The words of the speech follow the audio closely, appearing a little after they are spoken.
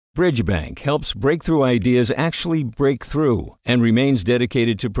Bridgebank helps breakthrough ideas actually break through and remains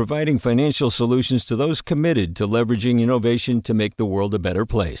dedicated to providing financial solutions to those committed to leveraging innovation to make the world a better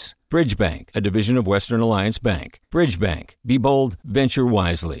place. Bridgebank, a division of Western Alliance Bank. Bridgebank. Be bold, venture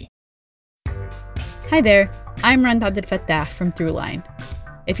wisely. Hi there, I'm Randa Abdel Fattah from Throughline.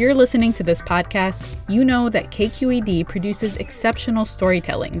 If you're listening to this podcast, you know that KQED produces exceptional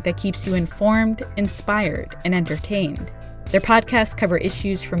storytelling that keeps you informed, inspired, and entertained. Their podcasts cover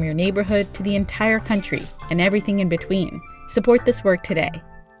issues from your neighborhood to the entire country and everything in between. Support this work today.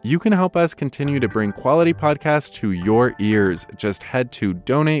 You can help us continue to bring quality podcasts to your ears. Just head to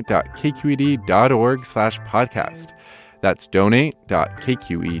donate.kqed.org/podcast. That's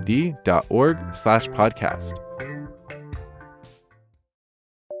donate.kqed.org/podcast.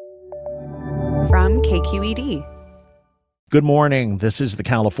 From KQED. Good morning. This is the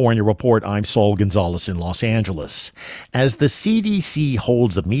California Report. I'm Saul Gonzalez in Los Angeles. As the CDC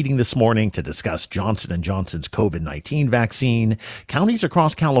holds a meeting this morning to discuss Johnson & Johnson's COVID-19 vaccine, counties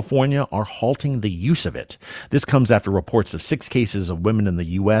across California are halting the use of it. This comes after reports of 6 cases of women in the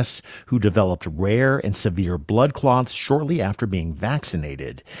U.S. who developed rare and severe blood clots shortly after being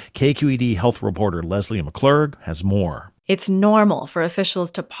vaccinated. KQED health reporter Leslie McClurg has more. It's normal for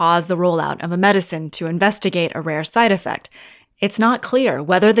officials to pause the rollout of a medicine to investigate a rare side effect. It's not clear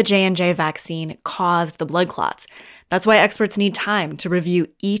whether the J&J vaccine caused the blood clots. That's why experts need time to review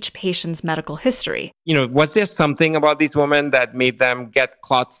each patient's medical history. Was there something about these women that made them get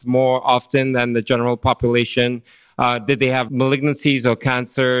clots more often than the general population? Did they have malignancies or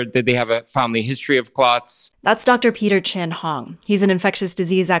cancer? Did they have a family history of clots? That's Dr. Peter Chin Hong. He's an infectious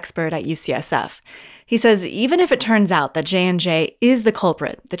disease expert at UCSF. He says even if it turns out that J&J is the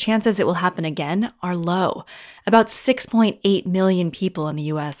culprit, the chances it will happen again are low. About 6.8 million people in the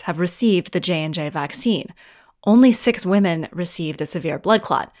U.S. have received the J&J vaccine. Only 6 women received a severe blood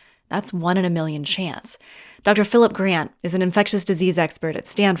clot. That's 1 in a million chance. Dr. Philip Grant is an infectious disease expert at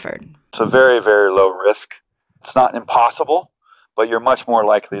Stanford. It's a very, very low risk. It's not impossible, but you're much more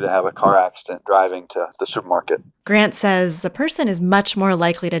likely to have a car accident driving to the supermarket. Grant says a person is much more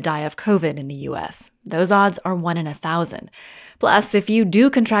likely to die of COVID in the U.S. Those odds are 1 in 1,000. Plus, if you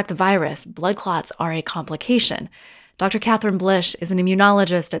do contract the virus, blood clots are a complication. Dr. Catherine Blish is an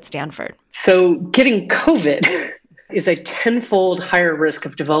immunologist at Stanford. So getting COVID is a tenfold higher risk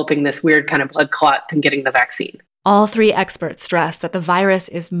of developing this weird kind of blood clot than getting the vaccine. All 3 experts stress that the virus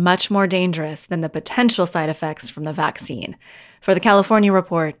is much more dangerous than the potential side effects from the vaccine. For the California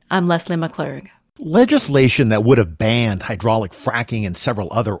Report, I'm Leslie McClurg. Legislation that would have banned hydraulic fracking and several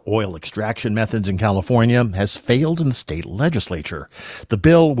other oil extraction methods in California has failed in the state legislature. The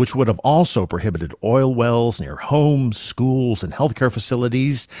bill, which would have also prohibited oil wells near homes, schools, and healthcare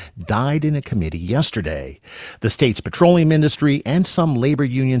facilities, died in a committee yesterday. The state's petroleum industry and some labor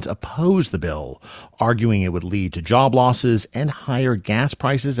unions opposed the bill, arguing it would lead to job losses and higher gas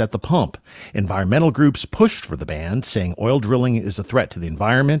prices at the pump. Environmental groups pushed for the ban, saying oil drilling is a threat to the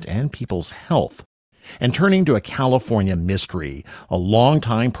environment and people's health. And turning to a California mystery, a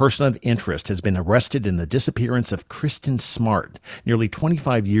longtime person of interest has been arrested in the disappearance of Kristen Smart, nearly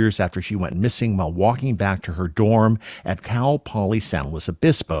 25 years after she went missing while walking back to her dorm at Cal Poly San Luis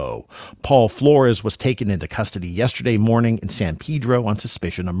Obispo. Paul Flores was taken into custody yesterday morning in San Pedro on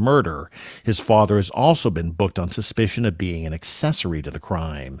suspicion of murder. His father has also been booked on suspicion of being an accessory to the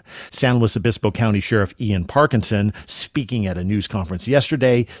crime. San Luis Obispo County Sheriff Ian Parkinson, speaking at a news conference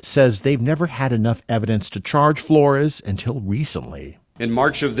yesterday, says they've never had enough evidence to charge Flores until recently. In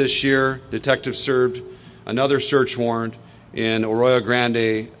March of this year, detectives served another search warrant in Arroyo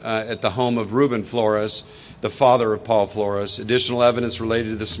Grande at the home of Ruben Flores, the father of Paul Flores. Additional evidence related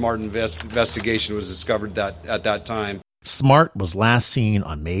to the Smart investigation was discovered at that time. Smart was last seen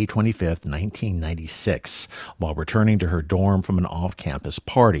on May 25, 1996, while returning to her dorm from an off-campus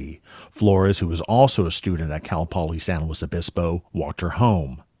party. Flores, who was also a student at Cal Poly San Luis Obispo, walked her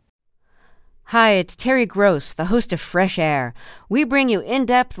home. Hi, it's Terry Gross, the host of Fresh Air. We bring you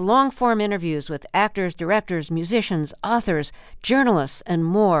in-depth, long-form interviews with actors, directors, musicians, authors, journalists, and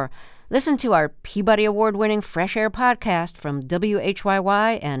more. Listen to our Peabody Award-winning Fresh Air podcast from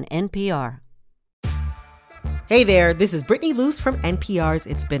WHYY and NPR. Hey there, this is Brittany Luce from NPR's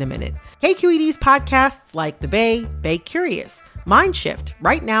It's Been a Minute. KQED's podcasts like The Bay, Bay Curious, Mind Shift,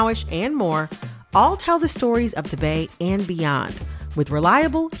 Right Nowish, and more all tell the stories of the Bay and beyond, with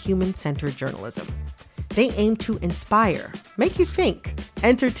reliable, human-centered journalism. They aim to inspire, make you think,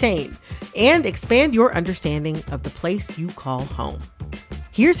 entertain, and expand your understanding of the place you call home.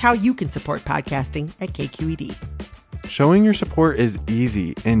 Here's how you can support podcasting at KQED. Showing your support is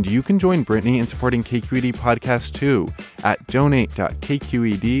easy, and you can join Brittany in supporting KQED Podcast too at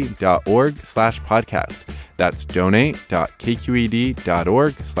donate.kqed.org/podcast. That's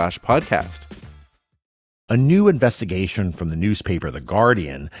donate.kqed.org/podcast. A new investigation from the newspaper The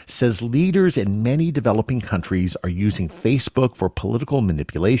Guardian says leaders in many developing countries are using Facebook for political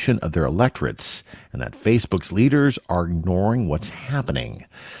manipulation of their electorates, and that Facebook's leaders are ignoring what's happening.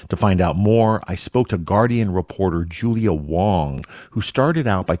 To find out more, I spoke to Guardian reporter Julia Wong, who started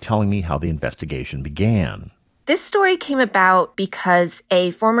out by telling me how the investigation began. This story came about because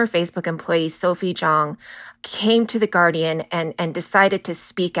a former Facebook employee, Sophie Zhang, came to The Guardian and decided to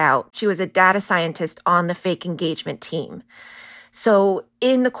speak out. She was a data scientist on the fake engagement team. So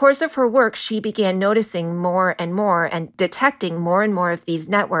in the course of her work, she began noticing more and more and detecting more and more of these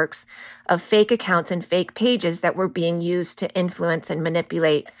networks of fake accounts and fake pages that were being used to influence and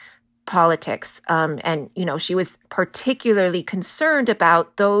manipulate politics. And she was particularly concerned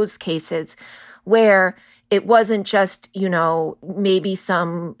about those cases where it wasn't just, maybe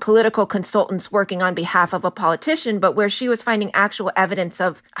some political consultants working on behalf of a politician, but where she was finding actual evidence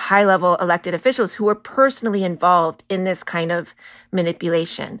of high-level elected officials who were personally involved in this kind of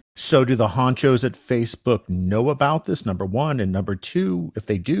manipulation. So do the honchos at Facebook know about this, number one? And number two, if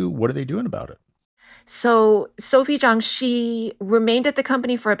they do, what are they doing about it? So Sophie Zhang, she remained at the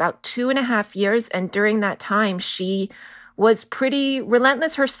company for about 2.5 years. And during that time, she was pretty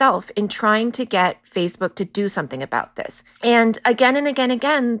relentless herself in trying to get Facebook to do something about this. And again,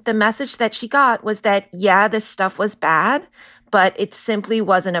 the message that she got was that, yeah, this stuff was bad, but it simply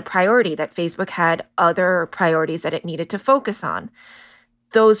wasn't a priority, that Facebook had other priorities that it needed to focus on.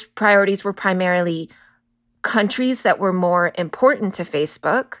 Those priorities were primarily countries that were more important to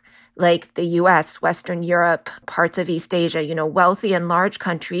Facebook, like the US, Western Europe, parts of East Asia. Wealthy and large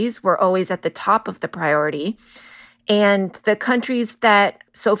countries were always at the top of the priority. And the countries that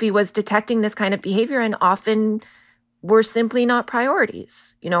Sophie was detecting this kind of behavior in often were simply not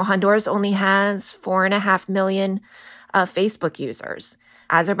priorities. Honduras only has 4.5 million Facebook users.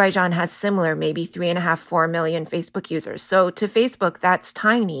 Azerbaijan has similar, maybe 3.5-4 million Facebook users. So to Facebook, that's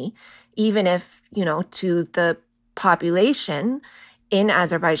tiny, even if, to the population in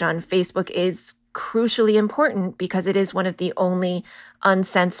Azerbaijan, Facebook is crucially important because it is one of the only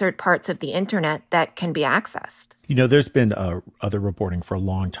uncensored parts of the internet that can be accessed. There's been other reporting for a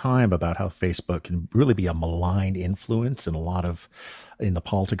long time about how Facebook can really be a malign influence in the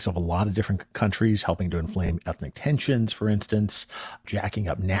politics of a lot of different countries, helping to inflame ethnic tensions, for instance, jacking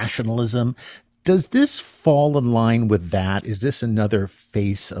up nationalism. Does this fall in line with that? Is this another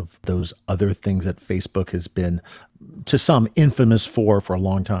face of those other things that Facebook has been, to some, infamous for a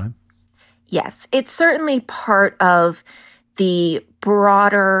long time? Yes, it's certainly part of the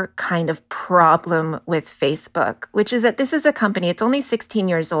broader kind of problem with Facebook, which is that this is a company, it's only 16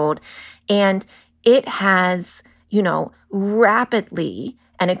 years old, and it has, rapidly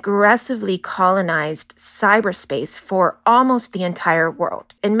and aggressively colonized cyberspace for almost the entire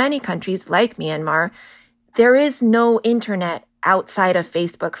world. In many countries like Myanmar, there is no internet outside of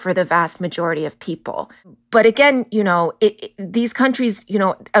Facebook for the vast majority of people. But again, these countries,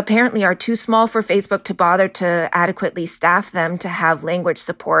 apparently are too small for Facebook to bother to adequately staff them to have language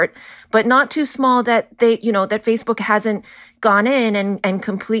support, but not too small that that Facebook hasn't gone in and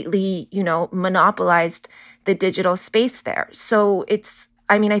completely, monopolized the digital space there. So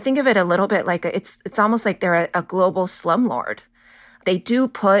I think of it a little bit like it's almost like they're a global slumlord. They do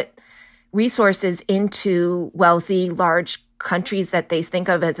put resources into wealthy, large countries that they think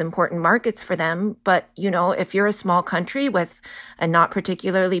of as important markets for them. But, if you're a small country with a not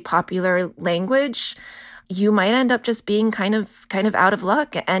particularly popular language, you might end up just being kind of out of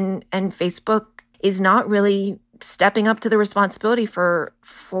luck. And Facebook is not really stepping up to the responsibility for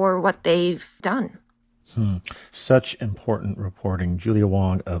what they've done. Such important reporting. Julia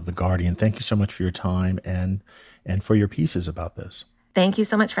Wong of The Guardian, thank you so much for your time and for your pieces about this. Thank you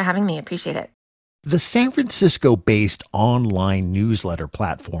so much for having me. Appreciate it. The San Francisco-based online newsletter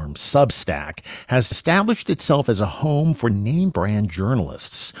platform Substack has established itself as a home for name-brand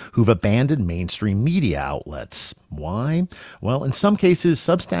journalists who've abandoned mainstream media outlets. Why? Well, in some cases,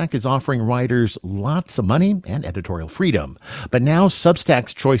 Substack is offering writers lots of money and editorial freedom. But now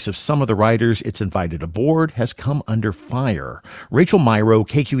Substack's choice of some of the writers it's invited aboard has come under fire. Rachel Myrow,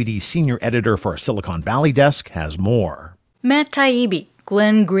 KQED's senior editor for our Silicon Valley desk, has more. Matt Taibbi,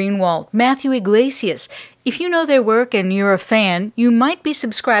 Glenn Greenwald, Matthew Iglesias. If you know their work and you're a fan, you might be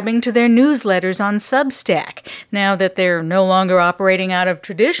subscribing to their newsletters on Substack, now that they're no longer operating out of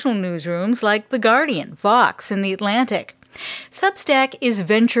traditional newsrooms like The Guardian, Vox, and The Atlantic. Substack is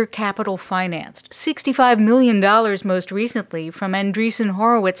venture capital financed, $65 million most recently from Andreessen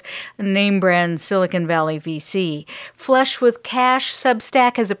Horowitz, a name-brand Silicon Valley VC. Flush with cash,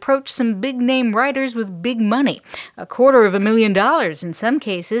 Substack has approached some big-name writers with big money, $250,000 in some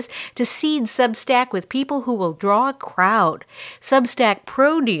cases, to seed Substack with people who will draw a crowd. Substack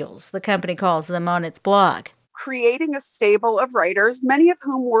Pro Deals, the company calls them on its blog. Creating a stable of writers, many of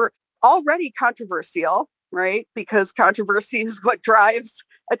whom were already controversial, right? Because controversy is what drives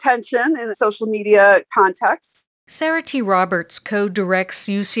attention in a social media context. Sarah T. Roberts co-directs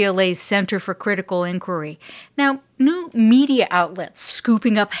UCLA's Center for Critical Inquiry. Now, new media outlets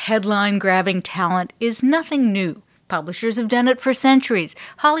scooping up headline-grabbing talent is nothing new. Publishers have done it for centuries,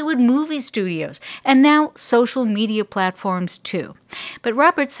 Hollywood movie studios, and now social media platforms too. But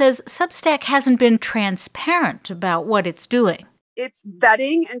Roberts says Substack hasn't been transparent about what it's doing. It's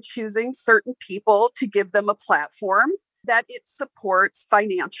vetting and choosing certain people to give them a platform that it supports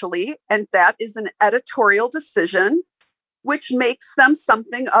financially, and that is an editorial decision, which makes them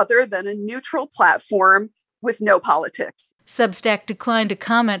something other than a neutral platform with no politics. Substack declined to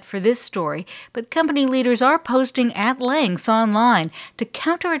comment for this story, but company leaders are posting at length online to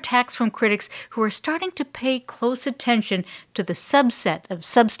counter attacks from critics who are starting to pay close attention to the subset of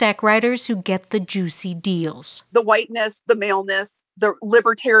Substack writers who get the juicy deals. The whiteness, the maleness, the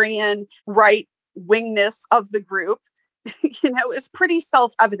libertarian right-wingness of the group, is pretty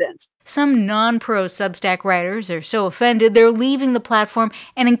self-evident. Some non-pro Substack writers are so offended they're leaving the platform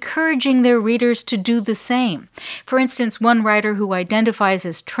and encouraging their readers to do the same. For instance, one writer who identifies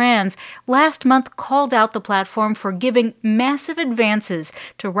as trans last month called out the platform for giving massive advances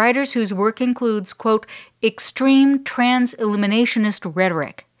to writers whose work includes, quote, extreme trans eliminationist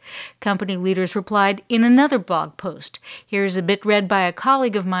rhetoric. Company leaders replied in another blog post. Here's a bit read by a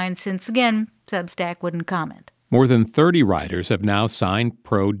colleague of mine since, again, Substack wouldn't comment. More than 30 writers have now signed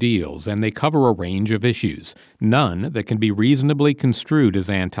pro deals, and they cover a range of issues, none that can be reasonably construed as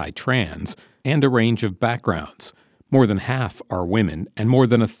anti-trans, and a range of backgrounds. More than half are women, and more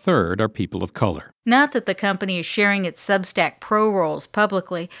than a third are people of color. Not that the company is sharing its Substack Pro roles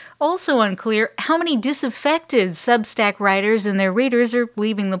publicly. Also unclear how many disaffected Substack writers and their readers are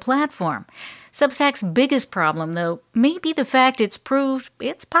leaving the platform. Substack's biggest problem, though, may be the fact it's proved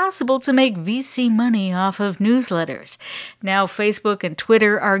it's possible to make VC money off of newsletters. Now Facebook and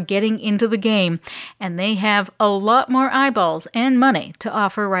Twitter are getting into the game, and they have a lot more eyeballs and money to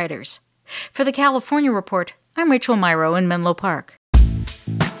offer writers. For the California Report, I'm Rachel Myrow in Menlo Park.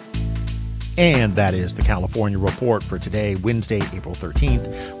 And that is the California Report for today, Wednesday, April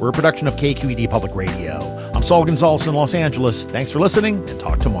 13th. We're a production of KQED Public Radio. I'm Saul Gonzalez in Los Angeles. Thanks for listening, and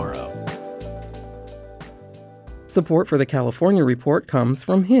talk tomorrow. Support for the California Report comes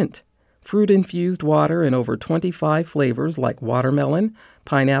from Hint. Fruit-infused water in over 25 flavors like watermelon,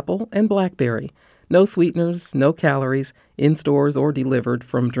 pineapple, and blackberry. No sweeteners, no calories, in stores or delivered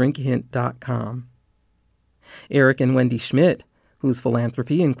from drinkhint.com. Eric and Wendy Schmidt, whose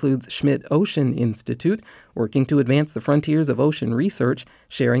philanthropy includes Schmidt Ocean Institute, working to advance the frontiers of ocean research,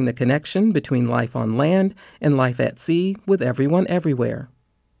 sharing the connection between life on land and life at sea with everyone everywhere.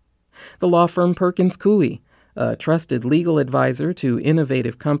 The law firm Perkins Coie, a trusted legal advisor to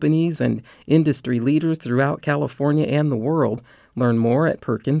innovative companies and industry leaders throughout California and the world. Learn more at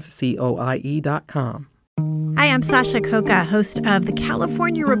perkinscoie.com. Hi, I'm Sasha Koka, host of the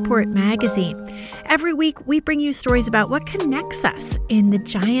California Report magazine. Every week, we bring you stories about what connects us in the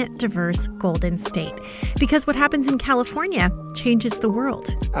giant, diverse Golden State. Because what happens in California changes the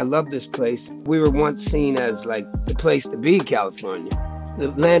world. I love this place. We were once seen as like the place to be, California. The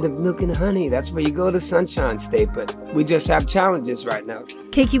land of milk and honey. That's where you go to Sunshine State, but we just have challenges right now.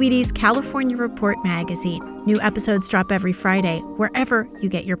 KQED's California Report magazine. New episodes drop every Friday, wherever you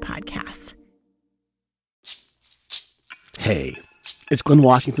get your podcasts. Hey, it's Glenn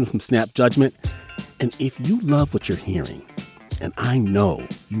Washington from Snap Judgment. And if you love what you're hearing, and I know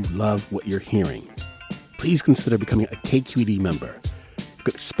you love what you're hearing, please consider becoming a KQED member.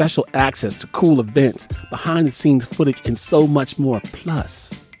 Get special access to cool events, behind-the-scenes footage, and so much more.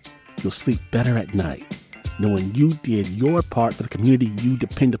 Plus, you'll sleep better at night knowing you did your part for the community you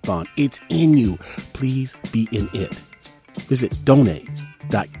depend upon. It's in you. Please be in it. Visit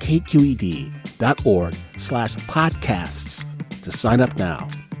donate.kqed.org/podcasts to sign up now.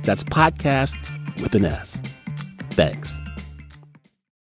 That's podcast with an S. Thanks.